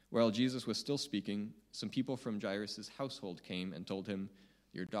 While Jesus was still speaking, some people from Jairus' household came and told him,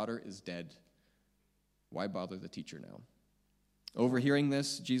 your daughter is dead. Why bother the teacher now? Overhearing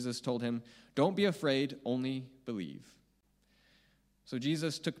this, Jesus told him, don't be afraid, only believe. So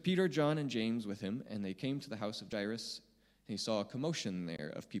Jesus took Peter, John, and James with him, and they came to the house of Jairus. And he saw a commotion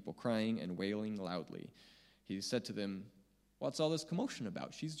there of people crying and wailing loudly. He said to them, what's all this commotion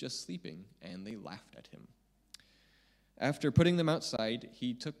about? She's just sleeping. And they laughed at him. After putting them outside,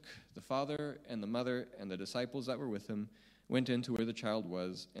 he took the father and the mother and the disciples that were with him, went into where the child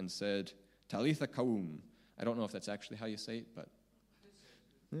was, and said, Talitha kaum. I don't know if that's actually how you say it, but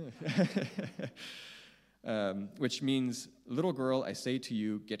which means, little girl, I say to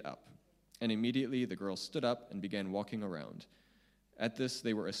you, get up. And immediately the girl stood up and began walking around. At this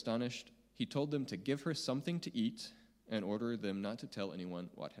they were astonished. He told them to give her something to eat and ordered them not to tell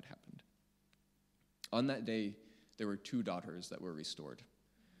anyone what had happened. On that day, there were 2 daughters that were restored.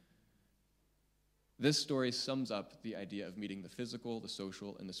 This story sums up the idea of meeting the physical, the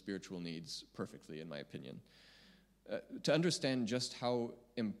social, and the spiritual needs perfectly, in my opinion. To understand just how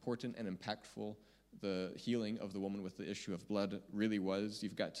important and impactful the healing of the woman with the issue of blood really was,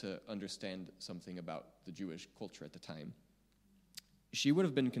 you've got to understand something about the Jewish culture at the time. She would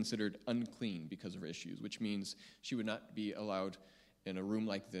have been considered unclean because of her issues, which means she would not be allowed in a room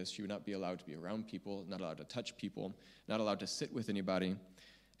like this. She would not be allowed to be around people, not allowed to touch people, not allowed to sit with anybody.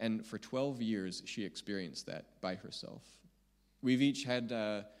 And for 12 years, she experienced that by herself. We've each had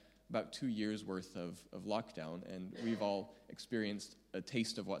about 2 years' worth of lockdown, and we've all experienced a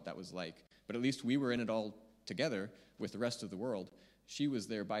taste of what that was like. But at least we were in it all together with the rest of the world. She was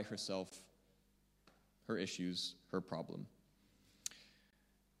there by herself, her issues, her problem.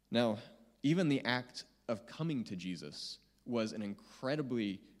 Now, even the act of coming to Jesus was an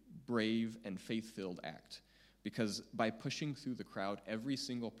incredibly brave and faith-filled act, because by pushing through the crowd, every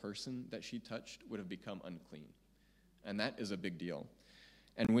single person that she touched would have become unclean. And that is a big deal.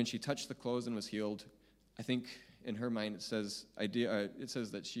 And when she touched the clothes and was healed, I think in her mind it says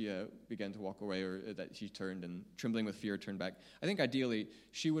that she began to walk away, or that she turned and, trembling with fear, turned back. I think ideally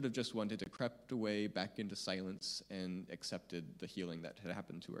she would have just wanted to crept away back into silence and accepted the healing that had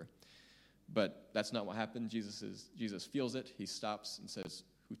happened to her. But that's not what happened. Jesus feels it. He stops and says,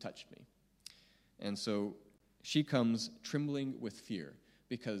 who touched me? And so she comes trembling with fear,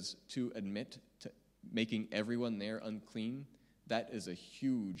 because to admit to making everyone there unclean, that is a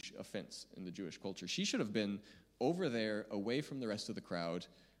huge offense in the Jewish culture. She should have been over there, away from the rest of the crowd,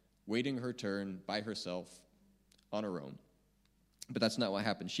 waiting her turn by herself on her own. But that's not what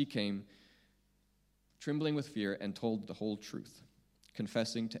happened. She came trembling with fear and told the whole truth,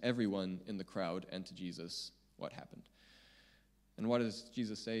 confessing to everyone in the crowd and to Jesus what happened. And what does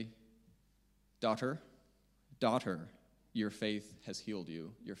Jesus say? Daughter, your faith has healed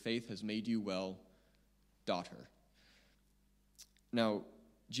you. Your faith has made you well. Daughter. Now,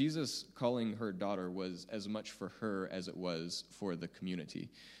 Jesus calling her daughter was as much for her as it was for the community.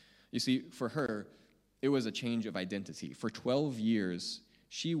 You see, for her, it was a change of identity. For 12 years,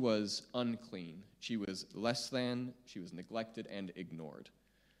 she was unclean. She was less than, she was neglected and ignored.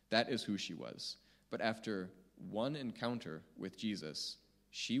 That is who she was. But after one encounter with Jesus,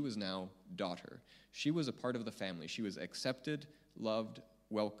 she was now daughter. She was a part of the family. She was accepted, loved,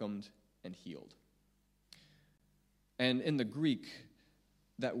 welcomed, and healed. And in the Greek,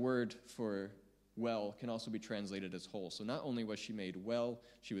 that word for well can also be translated as whole. So not only was she made well,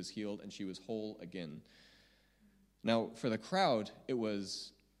 she was healed, and she was whole again. Now, for the crowd, it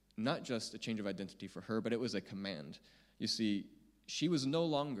was not just a change of identity for her, but it was a command. You see, she was no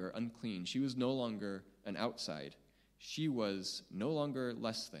longer unclean. She was no longer an outside. She was no longer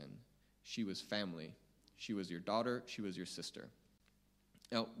less than. She was family. She was your daughter. She was your sister.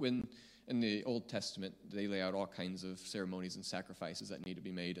 Now, when in the Old Testament, they lay out all kinds of ceremonies and sacrifices that need to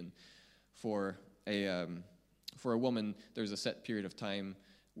be made. And for a woman, there's a set period of time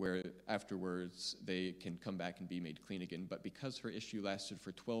where afterwards they can come back and be made clean again. But because her issue lasted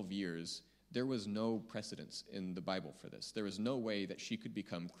for 12 years, there was no precedence in the Bible for this. There was no way that she could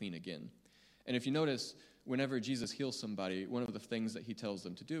become clean again. And if you notice, whenever Jesus heals somebody, one of the things that he tells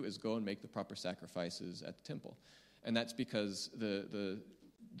them to do is go and make the proper sacrifices at the temple. And that's because the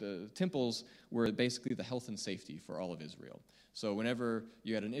temples were basically the health and safety for all of Israel. So whenever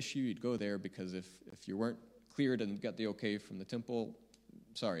you had an issue, you'd go there, because if you weren't cleared and got the okay from the temple,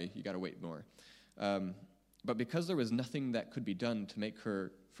 sorry, you got to wait more. But because there was nothing that could be done to make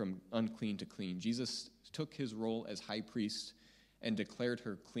her from unclean to clean, Jesus took his role as high priest and declared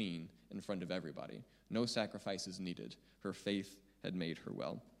her clean in front of everybody. No sacrifices needed. Her faith had made her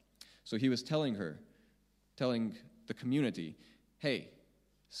well. So he was telling the community, hey,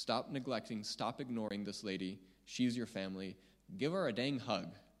 stop neglecting, stop ignoring this lady. She's your family. Give her a dang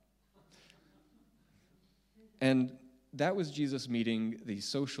hug. And that was Jesus meeting the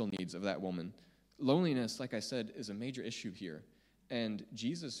social needs of that woman. Loneliness, like I said, is a major issue here. And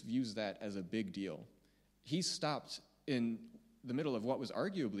Jesus views that as a big deal. He stopped in the middle of what was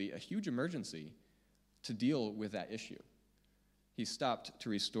arguably a huge emergency to deal with that issue. He stopped to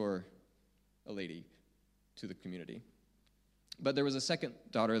restore a lady to the community. But there was a second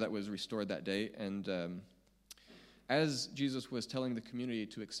daughter that was restored that day, and as Jesus was telling the community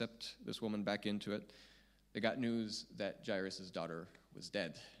to accept this woman back into it, they got news that Jairus' daughter was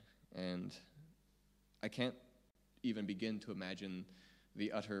dead. And I can't even begin to imagine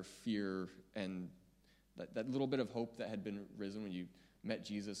the utter fear and that little bit of hope that had been risen when you met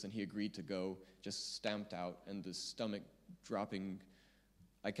Jesus and he agreed to go, just stamped out, and the stomach dropping.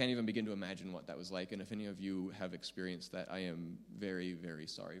 I can't even begin to imagine what that was like. And if any of you have experienced that, I am very, very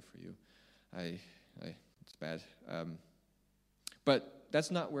sorry for you. It's bad. But that's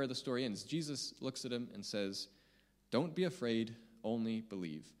not where the story ends. Jesus looks at him and says, don't be afraid, only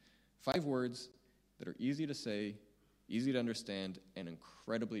believe. 5 words that are easy to say, easy to understand, and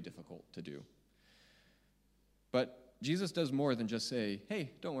incredibly difficult to do. But Jesus does more than just say,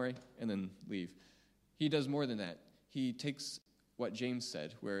 hey, don't worry, and then leave. He does more than that. He takes what James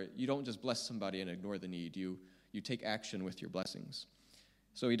said, where you don't just bless somebody and ignore the need. You take action with your blessings.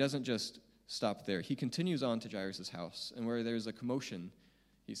 So he doesn't just stop there. He continues on to Jairus' house, and where there's a commotion,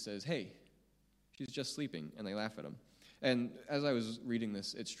 he says, hey, she's just sleeping, and they laugh at him. And as I was reading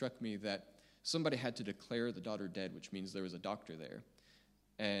this, it struck me that somebody had to declare the daughter dead, which means there was a doctor there.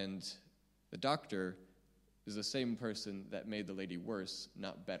 And the doctor is the same person that made the lady worse,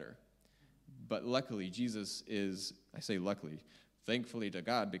 not better. But luckily, Jesus is, I say luckily, thankfully to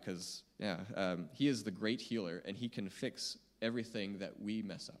God, because, he is the great healer, and he can fix everything that we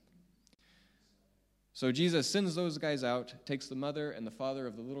mess up. So Jesus sends those guys out, takes the mother and the father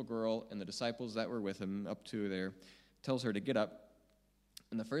of the little girl and the disciples that were with him up to there, tells her to get up.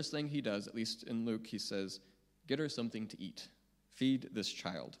 And the first thing he does, at least in Luke, he says, get her something to eat. Feed this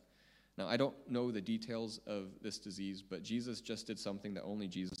child. Now, I don't know the details of this disease, but Jesus just did something that only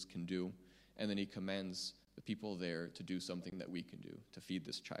Jesus can do. And then he commands the people there to do something that we can do, to feed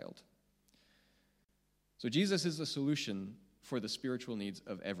this child. So Jesus is the solution for the spiritual needs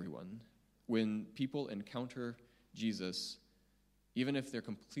of everyone. When people encounter Jesus, even if they're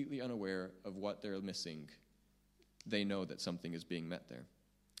completely unaware of what they're missing, they know that something is being met there.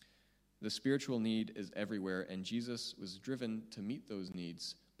 The spiritual need is everywhere, and Jesus was driven to meet those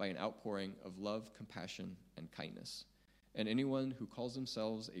needs by an outpouring of love, compassion, and kindness. And anyone who calls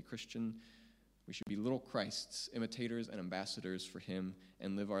themselves a Christian, we should be little Christs, imitators and ambassadors for him,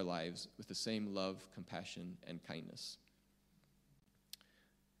 and live our lives with the same love, compassion, and kindness.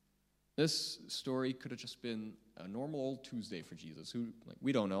 This story could have just been a normal old Tuesday for Jesus.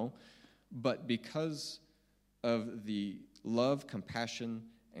 We don't know. But because of the love, compassion,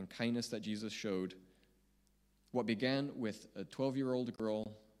 and kindness that Jesus showed, what began with a 12-year-old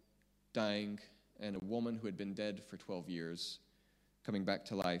girl dying and a woman who had been dead for 12 years coming back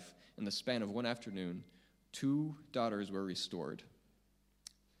to life, in the span of one afternoon, 2 daughters were restored,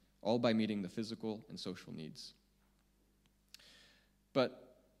 all by meeting the physical and social needs.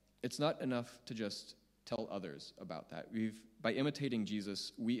 But it's not enough to just tell others about that. By imitating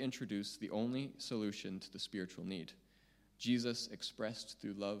Jesus, we introduce the only solution to the spiritual need. Jesus expressed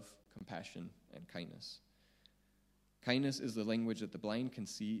through love, compassion, and kindness. Kindness is the language that the blind can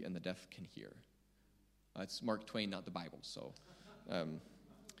see and the deaf can hear. It's Mark Twain, not the Bible.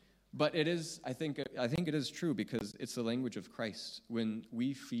 But it is. I think it is true because it's the language of Christ. When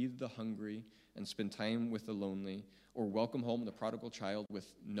we feed the hungry and spend time with the lonely, or welcome home the prodigal child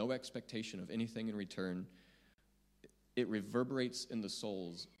with no expectation of anything in return, it reverberates in the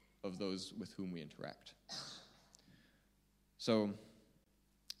souls of those with whom we interact. So,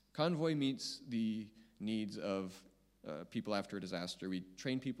 Convoy meets the needs of people after a disaster. We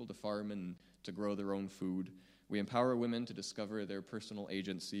train people to farm and to grow their own food. We empower women to discover their personal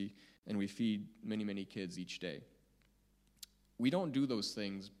agency, and we feed many, many kids each day. We don't do those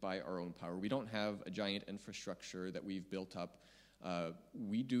things by our own power. We don't have a giant infrastructure that we've built up.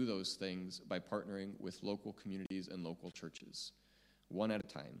 We do those things by partnering with local communities and local churches, one at a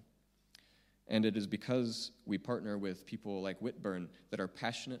time. And it is because we partner with people like Whitburn that are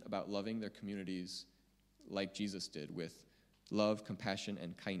passionate about loving their communities like Jesus did, with love, compassion,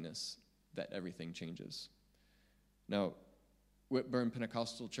 and kindness, that everything changes. Now, Whitburn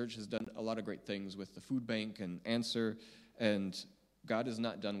Pentecostal Church has done a lot of great things with the food bank and Answer, and God is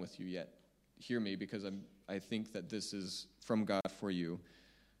not done with you yet. Hear me, because I think that this is from God for you.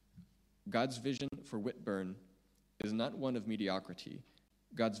 God's vision for Whitburn is not one of mediocrity.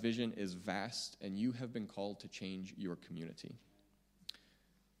 God's vision is vast, and you have been called to change your community.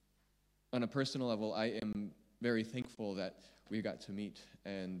 On a personal level, I am very thankful that we got to meet,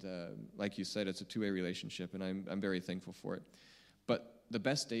 and like you said, it's a two-way relationship, and I'm very thankful for it. But the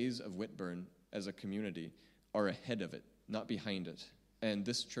best days of Whitburn as a community are ahead of it, not behind it, and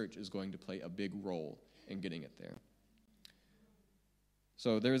this church is going to play a big role in getting it there.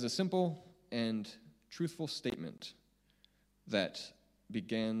 So there is a simple and truthful statement that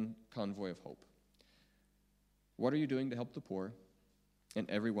began Convoy of Hope. What are you doing to help the poor? And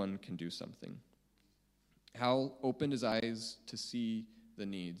everyone can do something. Hal opened his eyes to see the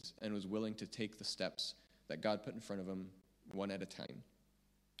needs and was willing to take the steps that God put in front of him one at a time.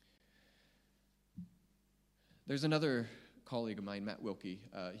 There's another colleague of mine, Matt Wilkie.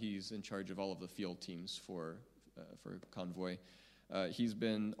 He's in charge of all of the field teams for Convoy. He's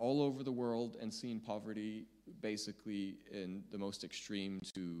been all over the world and seen poverty basically in the most extreme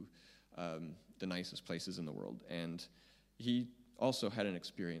to the nicest places in the world. And he also had an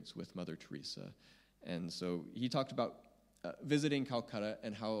experience with Mother Teresa. And so he talked about visiting Calcutta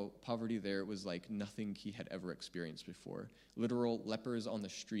and how poverty there was like nothing he had ever experienced before. Literal lepers on the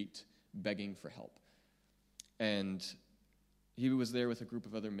street begging for help. And he was there with a group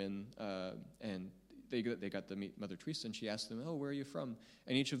of other men, and they got to meet Mother Teresa, and she asked them, "Oh, where are you from?"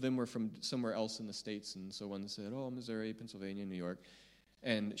 And each of them were from somewhere else in the States, and so one said, "Oh, Missouri, Pennsylvania, New York."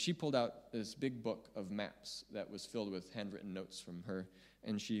 And she pulled out this big book of maps that was filled with handwritten notes from her,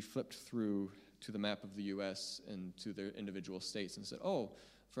 and she flipped through to the map of the U.S. and to their individual states and said, "Oh,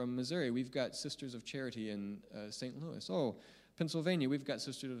 from Missouri, we've got Sisters of Charity in St. Louis. Oh, Pennsylvania, we've got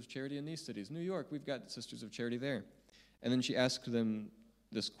Sisters of Charity in these cities. New York, we've got Sisters of Charity there." And then she asked them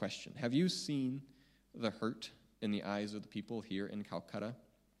this question: have you seen the hurt in the eyes of the people here in Calcutta?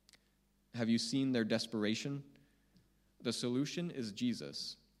 Have you seen their desperation? The solution is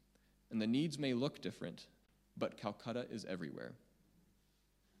Jesus, and the needs may look different, but Calcutta is everywhere.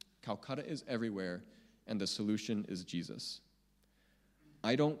 Calcutta is everywhere, and the solution is Jesus.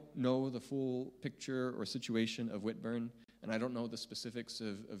 I don't know the full picture or situation of Whitburn, and I don't know the specifics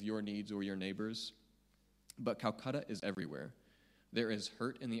of your needs or your neighbors, but Calcutta is everywhere. There is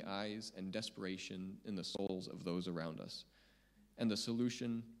hurt in the eyes and desperation in the souls of those around us. and the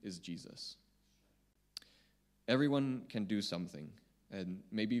solution is Jesus. Everyone can do something, and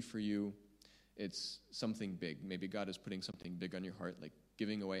maybe for you, it's something big. Maybe God is putting something big on your heart, like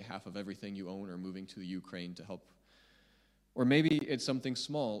giving away half of everything you own or moving to the Ukraine to help. Or maybe it's something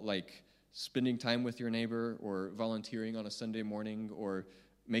small, like spending time with your neighbor or volunteering on a Sunday morning or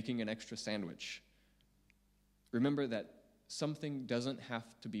making an extra sandwich. Remember that something doesn't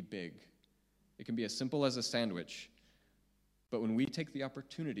have to be big. It can be as simple as a sandwich. But when we take the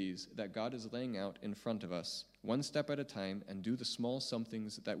opportunities that God is laying out in front of us, one step at a time, and do the small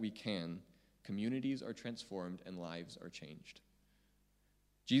somethings that we can, communities are transformed and lives are changed.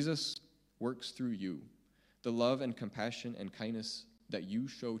 Jesus works through you. The love and compassion and kindness that you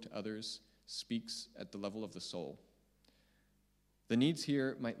show to others speaks at the level of the soul. The needs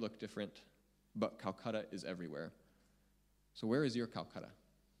here might look different, but Calcutta is everywhere. So where is your Calcutta?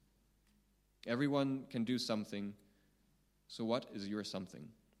 Everyone can do something. So what is your something?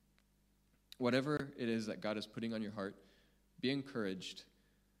 Whatever it is that God is putting on your heart, be encouraged,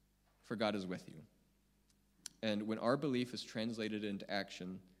 for God is with you. And when our belief is translated into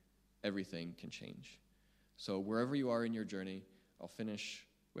action, everything can change. So wherever you are in your journey, I'll finish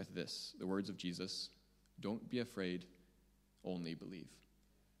with this, the words of Jesus: don't be afraid, only believe.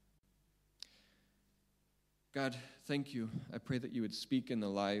 God, thank you. I pray that you would speak in the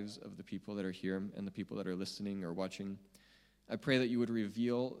lives of the people that are here and the people that are listening or watching. I pray that you would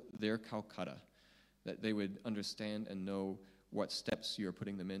reveal their Calcutta, that they would understand and know what steps you are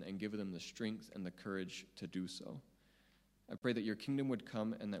putting them in and give them the strength and the courage to do so. I pray that your kingdom would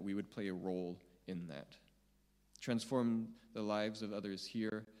come and that we would play a role in that. Transform the lives of others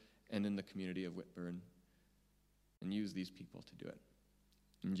here and in the community of Whitburn, and use these people to do it.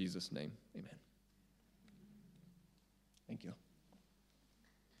 In Jesus' name, amen. Thank you.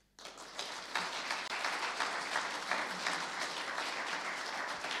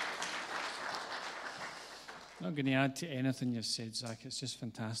 I'm not going to add to anything you've said, Zach. It's just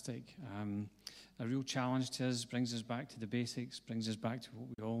fantastic. A real challenge to us, brings us back to the basics, brings us back to what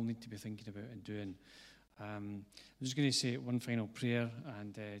we all need to be thinking about and doing. I'm just going to say one final prayer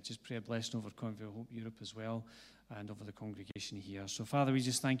and just pray a blessing over Convoy of Hope Europe as well and over the congregation here. So, Father, we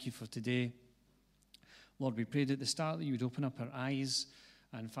just thank you for today. Lord, we prayed at the start that you would open up our eyes.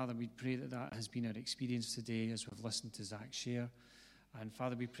 And, Father, we pray that that has been our experience today as we've listened to Zach share. And,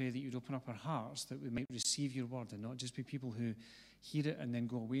 Father, we pray that you'd open up our hearts, that we might receive your word and not just be people who hear it and then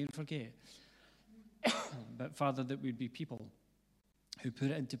go away and forget. But, Father, that we'd be people who put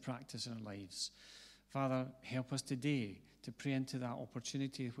it into practice in our lives. Father, help us today to pray into that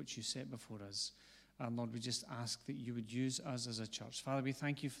opportunity which you set before us. And, Lord, we just ask that you would use us as a church. Father, we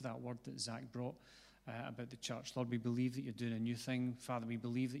thank you for that word that Zach brought about the church. Lord, we believe that you're doing a new thing. Father, we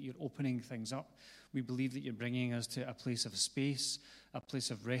believe that you're opening things up. We believe that you're bringing us to a place of space, a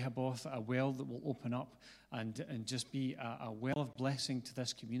place of Rehoboth, a well that will open up and just be a well of blessing to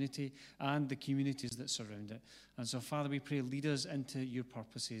this community and the communities that surround it. And so, Father, we pray, lead us into your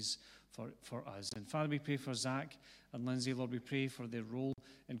purposes for us. And, Father, we pray for Zach and Lindsay. Lord, we pray for their role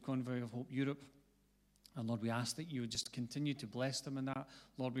in Convoy of Hope Europe. And, Lord, we ask that you would just continue to bless them in that.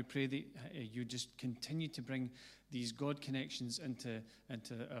 Lord, we pray that you just continue to bring these God connections into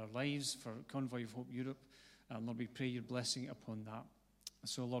our lives for Convoy of Hope Europe. And, Lord, we pray your blessing upon that.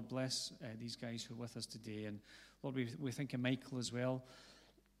 So, Lord, bless these guys who are with us today. And, Lord, we think of Michael as well,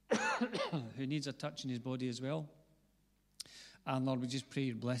 who needs a touch in his body as well. And, Lord, we just pray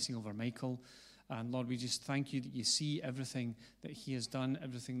your blessing over Michael. And, Lord, we just thank you that you see everything that he has done,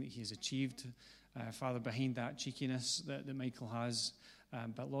 everything that he has achieved. Father, behind that cheekiness that Michael has.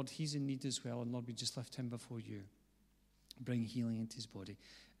 But, Lord, he's in need as well. And, Lord, we just lift him before you. Bring healing into his body.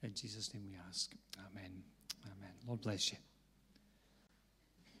 In Jesus' name we ask. Amen. Amen. Lord bless you.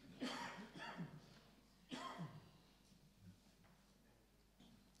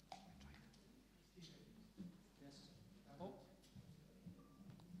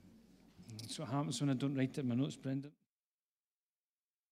 That's what happens when I don't write it in my notes, Brendan.